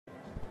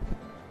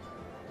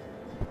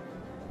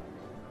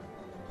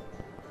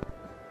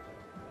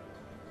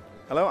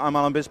Hello, I'm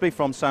Alan Bisbee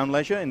from Sound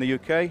Leisure in the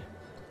UK, and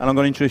I'm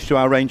going to introduce you to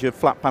our range of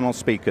flat panel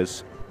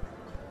speakers.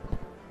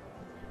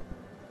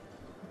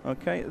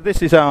 Okay,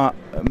 this is our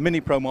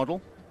Mini Pro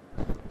model.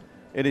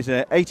 It is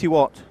a 80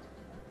 watt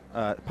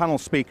panel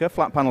speaker,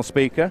 flat panel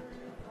speaker,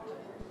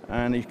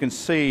 and you can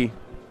see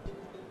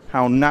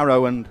how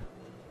narrow and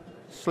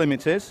slim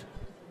it is,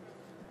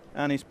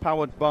 and is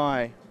powered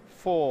by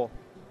 4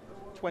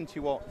 20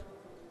 watt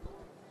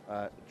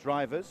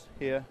drivers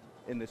here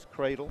in this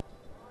cradle,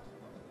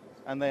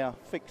 and they are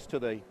fixed to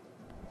the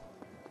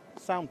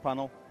sound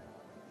panel,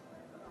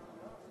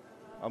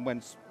 and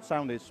when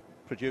sound is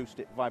produced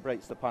it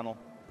vibrates the panel,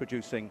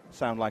 producing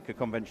sound like a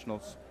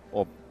conventional,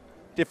 or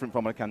different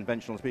from a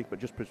conventional speaker, but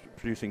just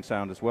producing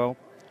sound as well.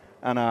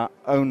 And our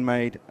own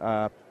made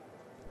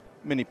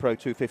Mini Pro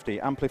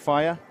 250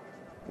 amplifier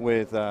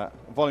with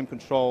volume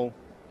control,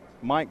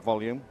 mic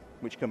volume,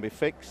 which can be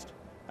fixed,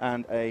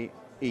 and a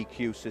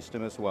EQ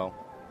system as well.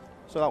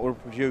 So that will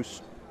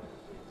produce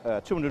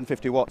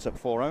 250 watts at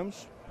 4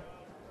 ohms.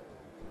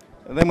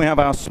 And then we have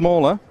our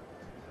smaller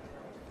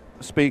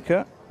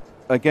speaker,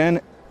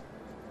 again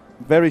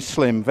very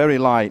slim, very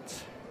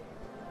light,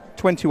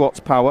 20 watts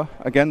power,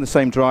 again the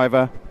same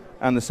driver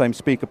and the same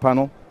speaker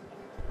panel.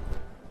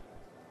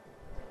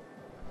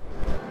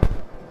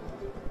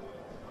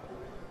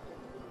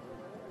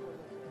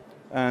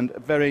 And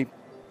very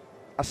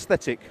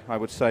aesthetic, I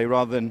would say,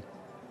 rather than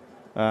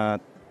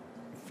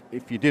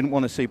if you didn't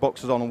want to see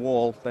boxes on a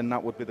wall, then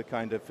that would be the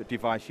kind of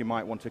device you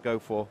might want to go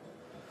for.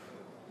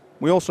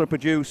 We also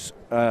produce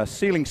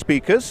ceiling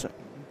speakers,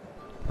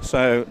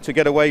 so to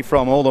get away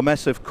from all the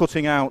mess of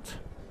cutting out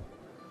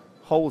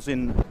holes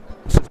in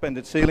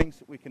suspended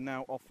ceilings, we can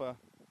now offer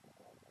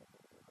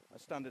a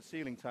standard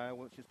ceiling tile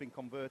which has been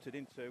converted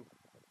into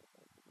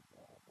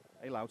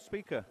a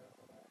loudspeaker.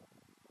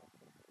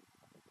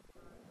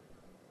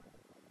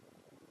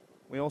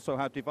 We also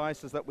have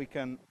devices that we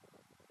can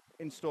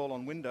install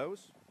on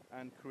windows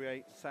and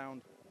create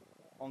sound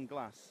on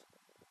glass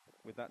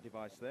with that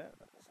device there.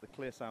 That's the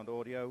Clear Sound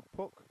Audio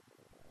Puck.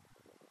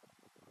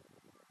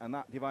 And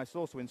that device is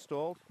also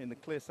installed in the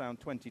Clear Sound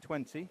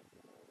 2020,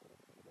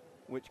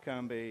 which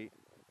can be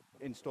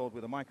installed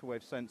with a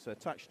microwave sensor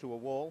attached to a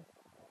wall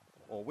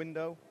or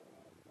window.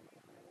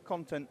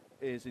 Content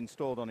is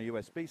installed on a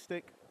USB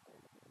stick,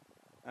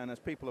 and as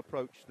people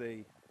approach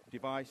the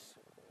device,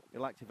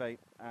 it'll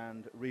activate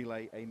and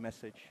relay a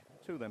message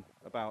to them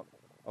about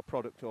a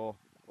product or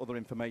other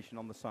information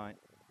on the site.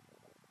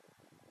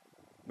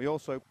 We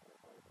also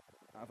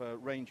have a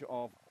range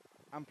of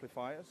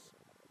amplifiers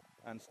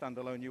and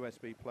standalone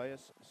USB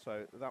players,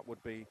 so that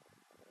would be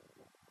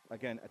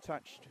again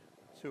attached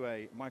to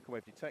a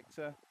microwave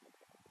detector,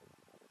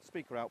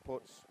 speaker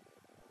outputs,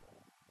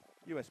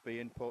 USB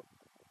input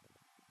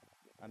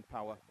and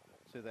power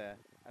to there,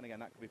 and again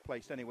that can be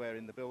placed anywhere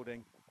in the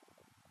building,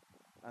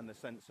 and the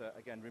sensor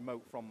again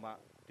remote from that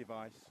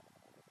device.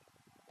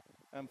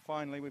 And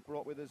finally we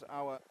brought with us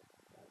our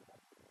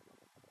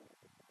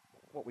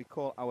what we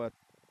call our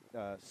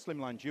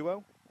Slimline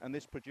Duo, and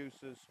this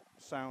produces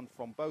sound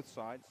from both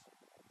sides,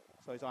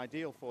 so it's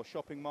ideal for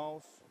shopping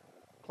malls,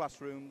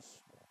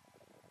 classrooms,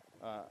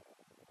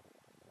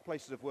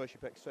 places of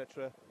worship,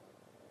 etc.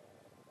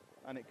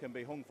 And it can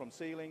be hung from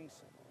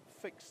ceilings,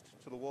 fixed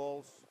to the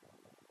walls,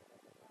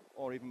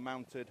 or even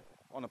mounted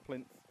on a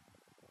plinth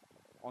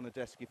on a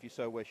desk if you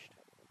so wished.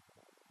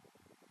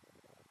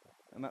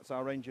 And that's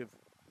our range of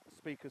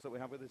speakers that we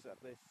have with us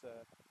at this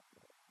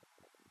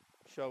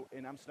show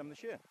in Amsterdam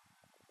this year.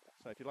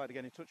 So if you'd like to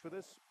get in touch with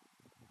us,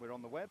 we're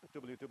on the web,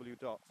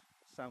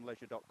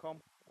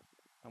 www.soundleisure.com,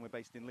 and we're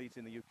based in Leeds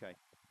in the UK.